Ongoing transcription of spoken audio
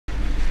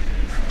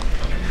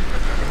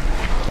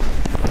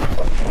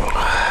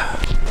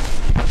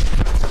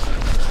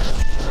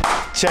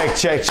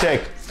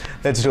Check.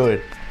 Let's do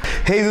it.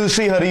 Hey, this is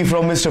Sreehari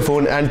from Mr.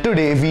 Phone, and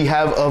today we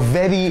have a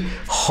very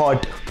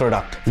hot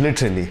product,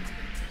 literally.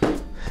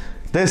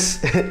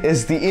 This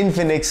is the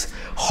Infinix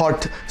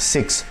Hot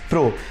 6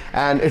 Pro,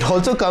 and it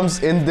also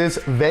comes in this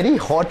very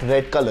hot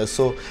red color.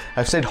 So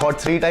I've said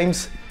hot 3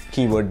 times,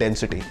 keyword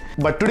density.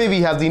 But today we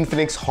have the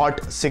Infinix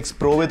Hot 6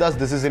 Pro with us.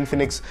 This is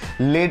Infinix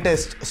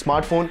latest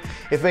smartphone.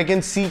 If I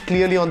can see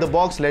clearly on the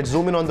box, let's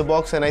zoom in on the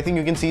box, and I think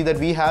you can see that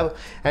we have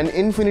an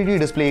Infinity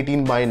Display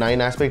 18:9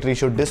 aspect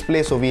ratio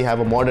display. So we have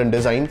a modern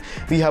design.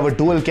 We have a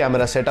dual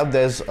camera setup.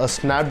 There's a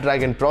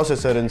Snapdragon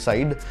processor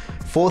inside,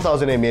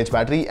 4000 mAh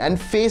battery, and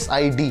Face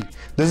ID.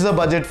 This is a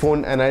budget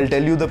phone, and I'll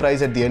tell you the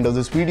price at the end of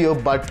this video,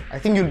 but I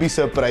think you'll be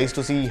surprised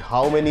to see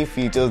how many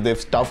features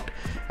they've stuffed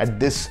at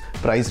this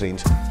price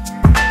range.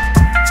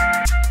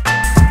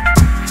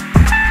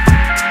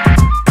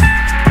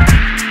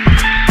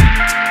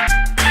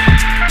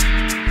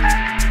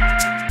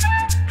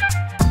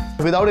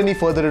 Without any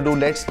further ado,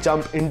 let's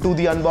jump into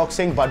the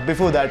unboxing. But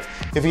before that,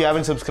 if you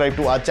haven't subscribed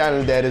to our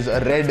channel, there is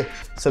a red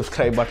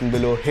subscribe button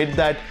below. Hit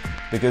that,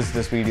 because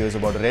this video is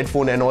about a red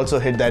phone, and also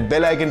hit that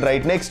bell icon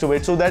right next to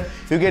it so that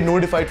you get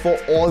notified for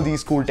all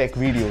these cool tech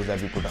videos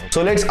that we put out.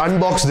 So let's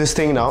unbox this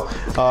thing now.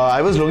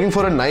 I was looking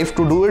for a knife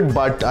to do it,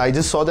 but I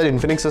just saw that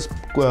Infinix has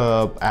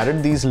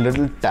added these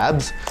little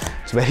tabs.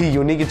 It's very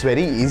unique. It's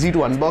very easy to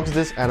unbox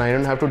this, and I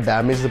don't have to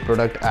damage the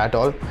product at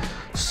all.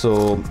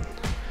 So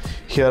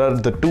here are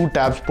the 2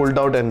 tabs pulled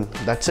out, and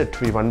that's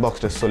it. We've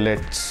unboxed it. So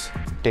let's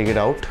take it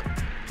out.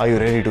 Are you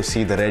ready to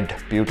see the red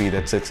beauty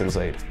that sits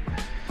inside?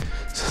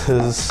 So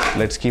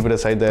let's keep it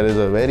aside. There is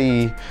a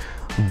very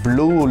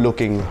blue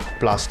looking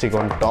plastic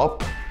on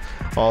top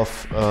of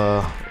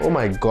oh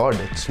my god,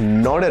 it's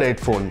not a red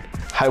phone.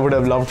 I would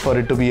have loved for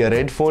it to be a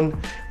red phone,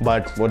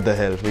 but what the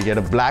hell, we get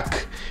a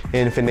black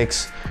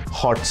Infinix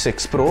Hot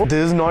 6 Pro.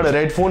 This is not a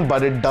red phone,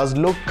 but it does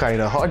look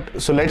kind of hot.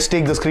 So let's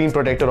take the screen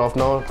protector off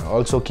now,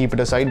 also keep it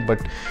aside.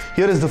 But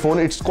here is the phone.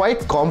 It's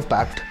quite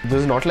compact.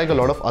 This is not like a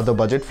lot of other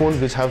budget phones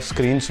which have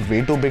screens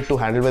way too big to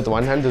handle with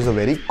one hand. This is a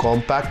very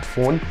compact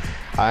phone,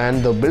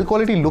 and the build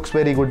quality looks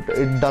very good.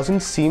 It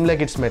doesn't seem like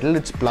it's metal,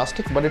 it's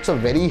plastic, but it's a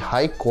very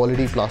high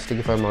quality plastic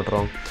if I'm not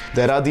wrong.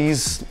 There are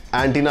these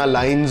antenna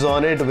lines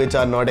on it which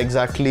are not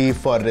exactly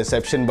for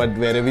reception, but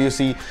wherever you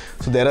see,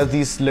 so there are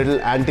these little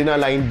antenna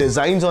line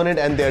designs on it,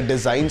 and they're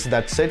designs,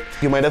 that's it.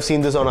 You might have seen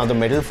this on other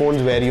metal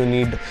phones where you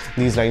need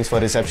these lines for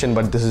reception,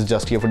 but this is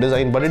just here for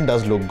design. But it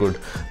does look good.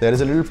 There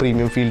is a little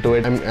premium feel to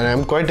it, and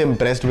I'm quite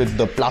impressed with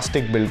the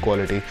plastic build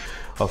quality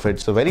of it.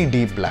 So very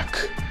deep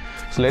black.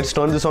 So let's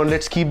turn this on,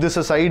 let's keep this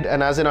aside,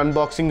 and as an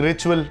unboxing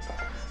ritual,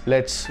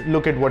 let's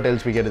look at what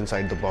else we get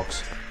inside the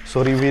box.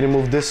 So we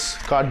remove this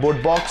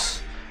cardboard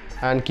box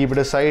and keep it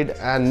aside,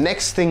 and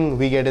next thing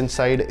we get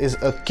inside is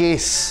a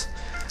case,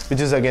 which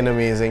is again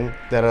amazing.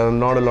 There are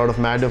not a lot of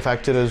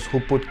manufacturers who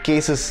put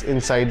cases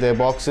inside their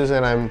boxes,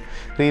 and I'm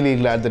really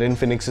glad that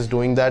Infinix is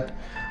doing that.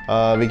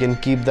 We can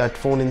keep that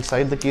phone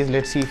inside the case.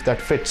 Let's see if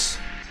that fits.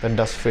 That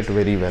does fit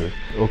very well.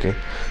 Okay,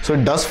 so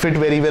it does fit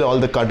very well. All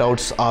the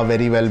cutouts are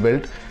very well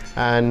built.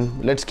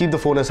 And let's keep the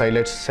phone aside.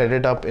 Let's set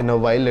it up in a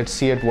while. Let's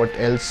see at what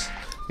else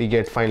we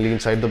get finally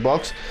inside the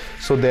box.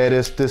 So there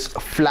is this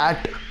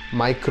flat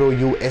micro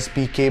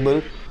USB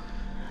cable,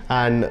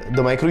 and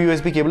the micro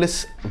USB cable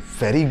is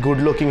very good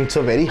looking. It's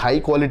a very high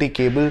quality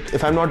cable.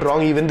 If I'm not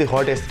wrong, even the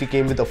Hot S3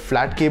 came with a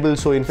flat cable.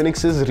 So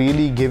Infinix is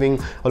really giving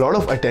a lot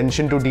of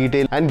attention to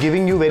detail and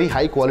giving you very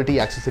high quality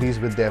accessories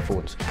with their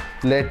phones.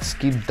 Let's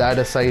keep that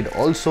aside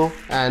also.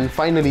 And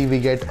finally we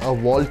get a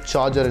wall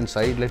charger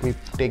inside. Let me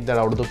take that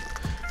out of the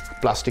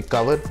plastic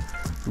cover.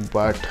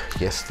 But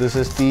yes, this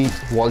is the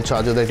wall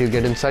charger that you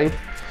get inside.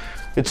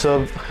 It's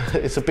a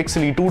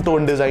pixely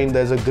 2-tone design.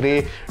 There's a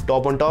gray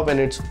top on top, and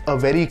it's a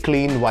very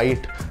clean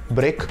white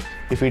brick.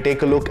 If we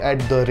take a look at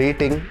the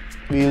rating,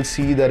 we'll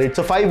see that it's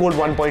a 5V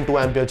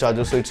 1.2 ampere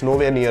charger, so it's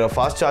nowhere near a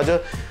fast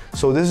charger.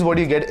 So this is what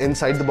you get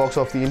inside the box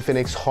of the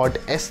Infinix Hot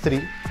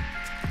S3.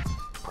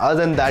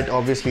 Other than that,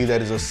 obviously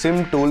there is a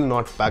SIM tool,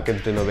 not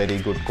packaged in a very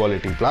good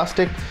quality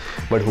plastic,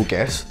 but who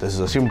cares? This is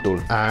a SIM tool.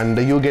 And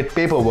you get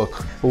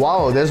paperwork.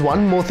 Wow, there's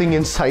one more thing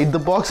inside the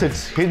box.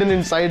 It's hidden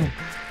inside.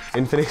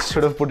 Infinix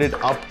should have put it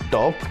up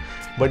top.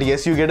 But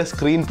yes, you get a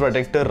screen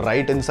protector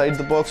right inside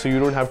the box, so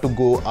you don't have to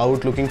go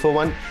out looking for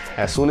one.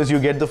 As soon as you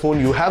get the phone,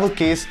 you have a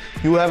case,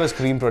 you have a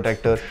screen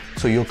protector,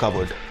 so you're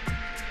covered.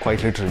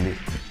 Quite literally.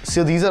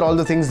 So these are all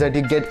the things that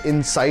you get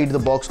inside the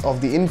box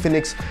of the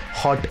Infinix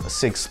Hot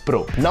 6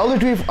 Pro. Now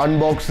that we've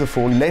unboxed the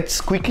phone,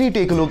 let's quickly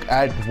take a look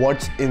at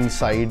what's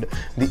inside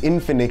the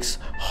Infinix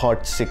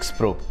Hot 6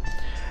 Pro.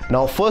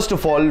 Now, first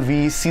of all,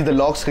 we see the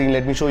lock screen.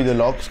 Let me show you the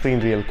lock screen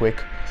real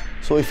quick.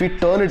 So if we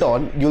turn it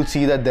on, you'll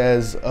see that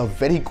there's a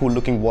very cool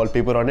looking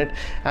wallpaper on it,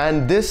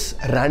 and this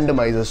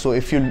randomizes. So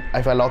if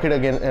I lock it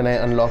again and I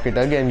unlock it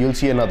again, you'll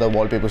see another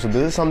wallpaper. So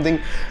this is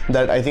something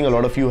that I think a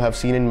lot of you have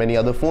seen in many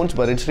other phones,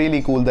 but it's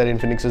really cool that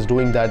Infinix is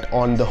doing that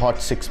on the Hot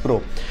 6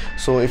 Pro.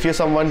 So if you're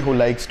someone who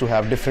likes to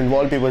have different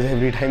wallpapers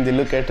every time they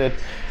look at it,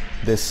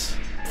 this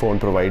phone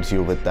provides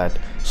you with that.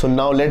 So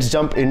now let's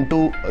jump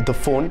into the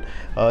phone.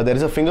 There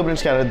is a fingerprint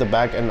scanner at the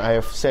back and I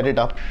have set it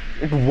up.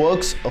 It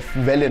works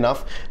well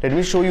enough. Let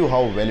me show you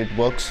how well it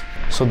works.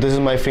 So this is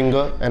my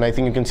finger and I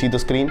think you can see the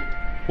screen.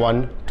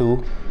 1,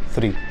 2,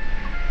 3.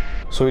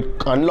 So it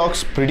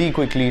unlocks pretty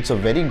quickly. It's a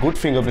very good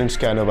fingerprint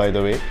scanner, by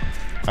the way.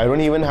 I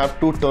don't even have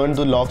to turn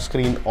the lock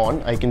screen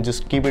on. I can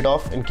just keep it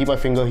off and keep my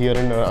finger here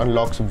and it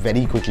unlocks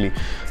very quickly.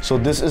 So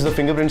this is the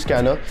fingerprint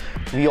scanner.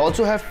 We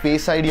also have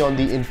Face ID on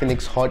the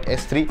Infinix Hot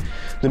S3.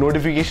 The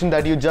notification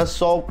that you just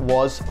saw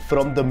was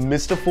from the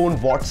Mr. Phone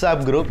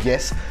WhatsApp group.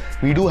 Yes,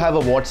 we do have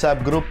a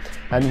WhatsApp group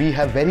and we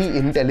have very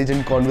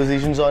intelligent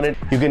conversations on it.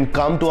 You can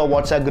come to our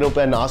WhatsApp group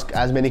and ask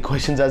as many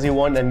questions as you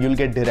want and you'll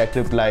get direct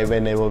reply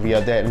whenever we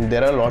are there. And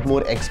there are a lot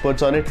more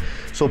experts on it.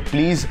 So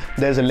please,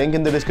 there's a link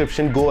in the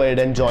description. Go ahead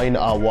and join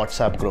our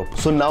WhatsApp group.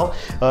 So now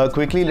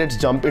quickly let's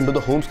jump into the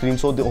home screen.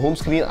 So the home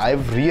screen,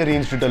 I've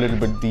rearranged it a little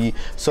bit. The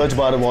search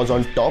bar was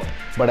on top,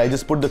 but I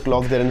just put the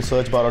clock there and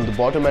search bar on the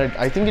bottom, and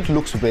I think it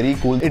looks very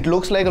cool. It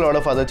looks like a lot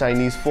of other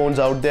Chinese phones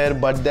out there,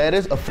 but there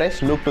is a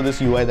fresh look to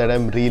this UI that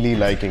I'm really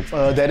liking.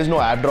 There is no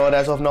app drawer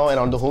as of now, and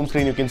on the home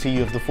screen you can see you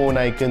have the phone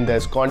icon,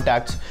 there's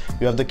contacts,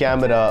 you have the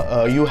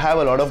camera, you have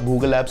a lot of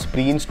Google apps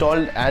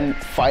pre-installed, and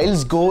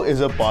Files Go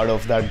is a part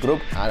of that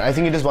group, and I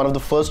think it is one of the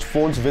first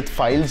phones with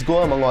Files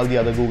Go among all the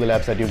other Google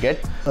apps that you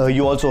get.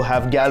 You also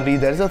have gallery.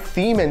 There's a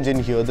theme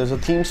engine here. There's a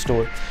theme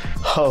store.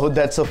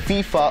 That's a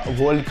FIFA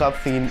World Cup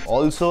theme.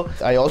 Also,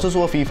 I also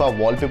saw a FIFA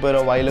wallpaper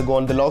a while ago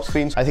on the lock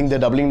screens. I think they're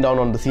doubling down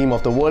on the theme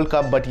of the World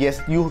Cup, but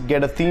yes, you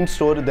get a theme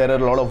store. There are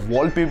a lot of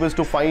wallpapers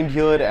to find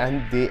here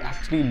and they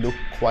actually look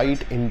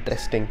quite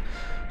interesting.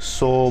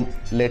 So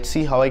let's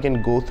see how I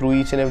can go through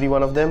each and every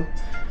one of them.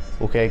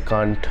 Okay,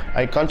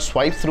 I can't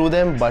swipe through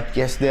them, but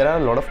yes, there are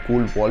a lot of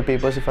cool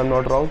wallpapers if I'm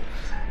not wrong.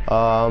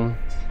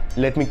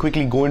 Let me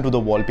quickly go into the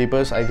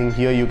wallpapers. I think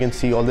here you can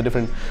see all the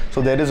different,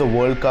 so there is a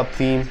World Cup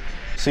theme.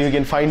 So you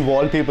can find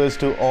wallpapers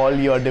to all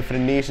your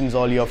different nations,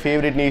 all your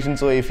favorite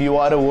nations. So if you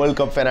are a World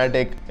Cup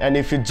fanatic and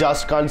if you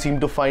just can't seem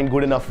to find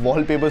good enough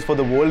wallpapers for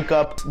the World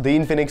Cup, the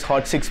Infinix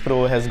Hot 6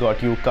 Pro has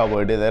got you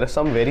covered. There are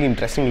some very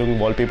interesting looking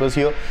wallpapers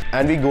here,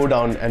 and we go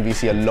down and we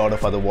see a lot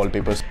of other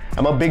wallpapers.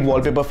 I'm a big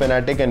wallpaper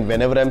fanatic, and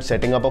whenever I'm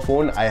setting up a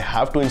phone, I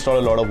have to install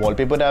a lot of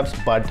wallpaper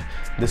apps, but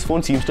this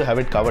phone seems to have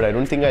it covered. I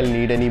don't think I'll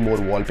need any more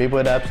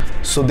wallpaper apps.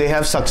 So they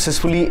have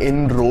successfully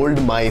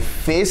enrolled my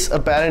face.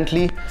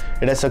 Apparently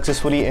it has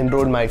successfully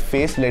enrolled my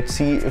face. Let's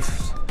see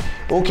if,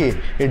 okay,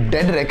 it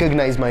did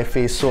recognize my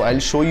face. So I'll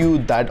show you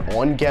that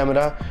on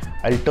camera.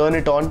 I'll turn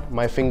it on.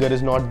 My finger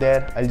is not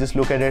there. I'll just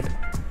look at it.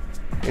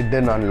 It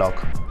didn't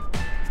unlock.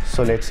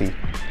 So let's see.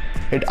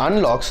 It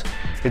unlocks.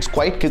 It's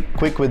quite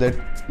quick with it.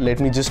 Let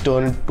me just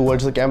turn it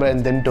towards the camera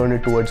and then turn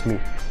it towards me.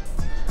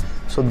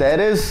 So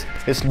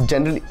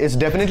it's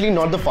definitely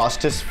not the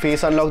fastest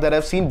face unlock that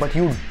I've seen, but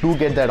you do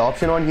get that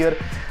option on here,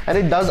 and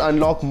it does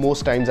unlock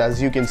most times,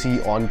 as you can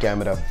see on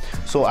camera.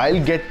 So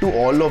I'll get to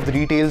all of the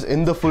details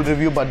in the full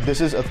review, but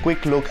this is a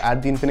quick look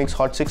at the Infinix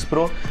Hot 6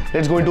 Pro.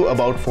 Let's go into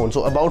About Phone.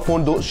 So About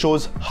Phone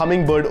shows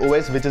Hummingbird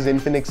OS, which is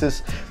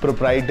Infinix's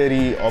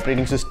proprietary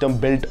operating system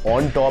built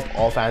on top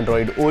of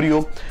Android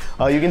Oreo.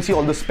 You can see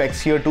all the specs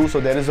here too.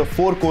 So there is a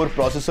 4-core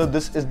processor.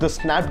 This is the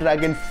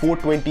Snapdragon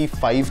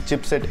 425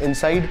 chipset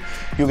inside.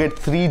 You get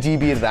 3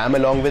 GB RAM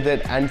along with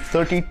it and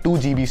 32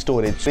 GB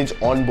storage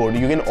on board.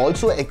 You can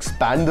also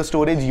expand the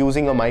storage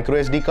using a micro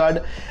SD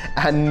card.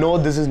 And no,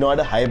 this is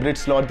not a hybrid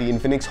slot. The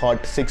Infinix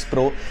Hot 6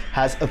 Pro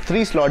has a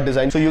 3-slot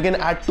design. So you can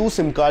add 2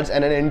 SIM cards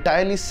and an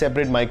entirely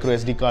separate micro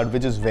SD card,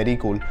 which is very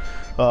cool.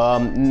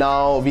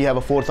 Now we have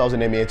a 4000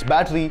 mAh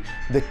battery.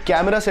 The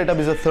camera setup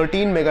is a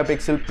 13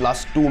 megapixel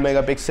plus 2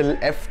 megapixel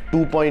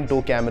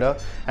f2.0 camera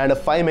and a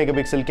 5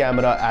 megapixel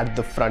camera at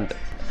the front.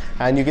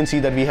 And you can see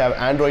that we have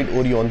Android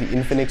Oreo on the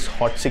Infinix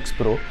Hot 6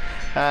 Pro.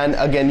 And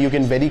again, you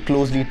can very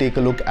closely take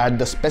a look at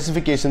the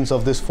specifications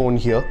of this phone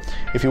here.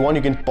 If you want,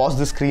 you can pause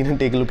the screen and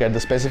take a look at the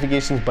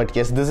specifications, but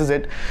yes, this is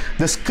it.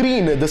 The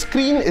screen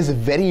is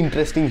very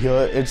interesting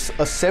here. It's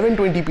a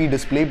 720p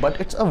display, but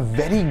it's a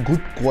very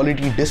good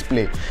quality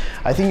display.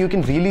 I think you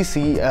can really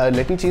see,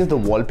 let me change the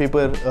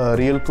wallpaper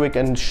real quick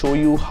and show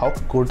you how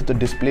good the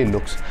display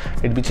looks.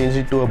 Let me change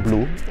it to a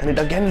blue, and it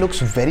again looks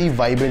very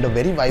vibrant, a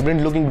very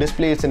vibrant looking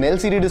display. It's an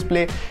LCD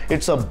display.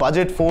 It's a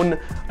budget phone.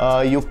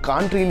 You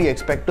can't really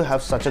expect to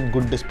have such a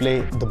good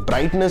display. The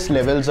brightness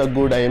levels are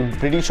good. I am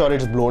pretty sure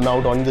it's blown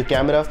out on the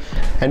camera,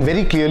 and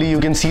very clearly you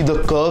can see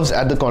the curves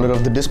at the corner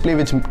of the display,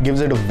 which gives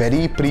it a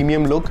very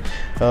premium look.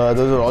 Those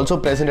are also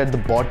present at the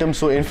bottom.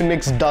 So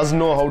Infinix does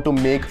know how to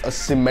make a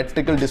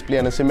symmetrical display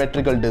and a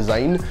symmetrical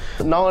design.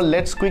 Now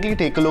let's quickly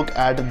take a look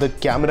at the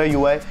camera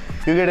UI.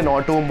 You get an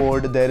auto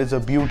mode, there is a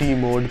beauty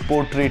mode,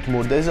 portrait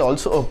mode. There is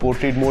also a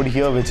portrait mode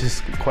here, which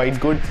is quite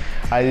good.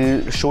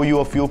 I'll show you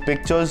a few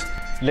pictures.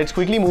 Let's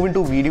quickly move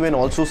into video and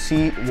also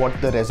see what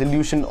the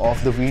resolution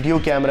of the video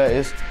camera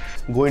is.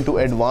 go into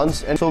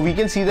advanced, and so we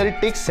can see that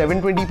it takes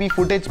 720p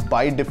footage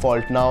by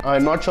default. Now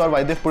I'm not sure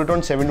why they've put it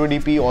on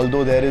 720p,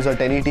 although there is a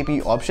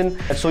 1080p option,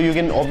 so you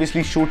can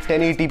obviously shoot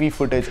 1080p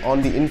footage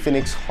on the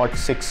Infinix Hot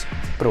 6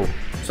 Pro.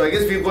 So I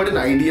guess we've got an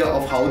idea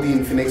of how the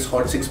Infinix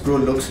Hot 6 Pro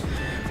looks.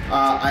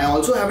 I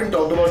also haven't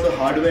talked about the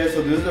hardware.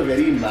 So this is a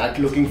very matte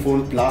looking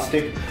phone,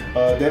 plastic.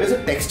 There is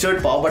a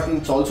textured power button.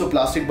 It's also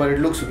plastic, but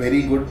it looks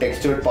very good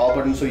textured power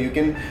button. So you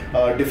can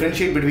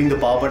differentiate between the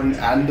power button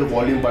and the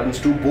volume buttons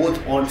too,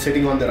 both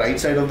sitting on the right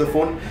side of the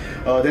phone.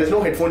 There's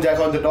no headphone jack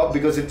on the top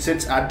because it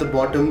sits at the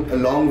bottom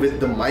along with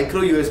the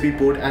micro USB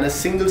port and a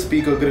single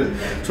speaker grill.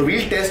 So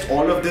we'll test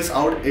all of this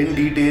out in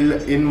detail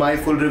in my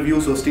full review,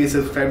 so stay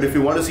subscribed if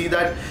you want to see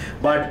that.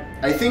 But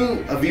I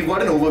think we've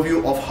got an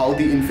overview of how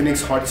the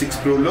Infinix Hot 6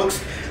 Pro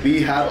looks.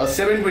 We have a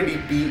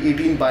 720p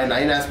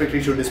 18:9 aspect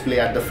ratio display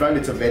at the front.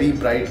 It's a very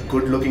bright,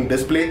 good looking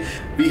display.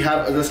 We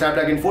have the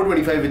Snapdragon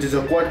 425, which is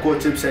a quad-core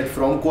chipset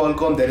from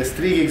Qualcomm. There is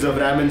 3 gigs of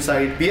RAM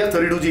inside. We have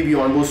 32GB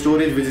onboard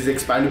storage, which is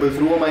expandable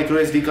through a micro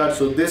SD card.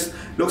 So this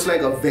looks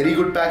like a very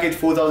good package.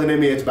 4000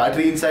 mAh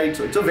battery inside.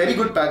 So it's a very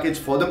good package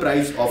for the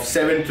price of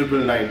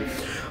 7,999.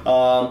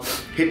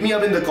 Hit me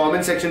up in the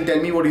comment section, tell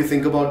me what you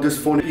think about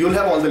this phone. You'll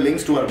have all the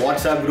links to our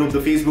WhatsApp group, the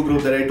Facebook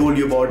group that I told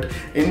you about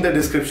in the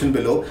description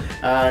below.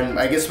 And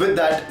I guess with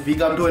that, we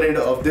come to an end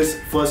of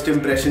this first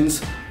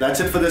impressions. That's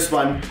it for this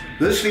one.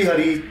 This is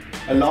Sreehari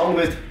along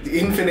with the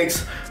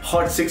Infinix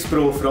Hot 6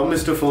 Pro from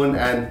Mr. Phone,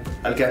 and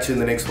I'll catch you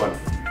in the next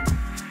one.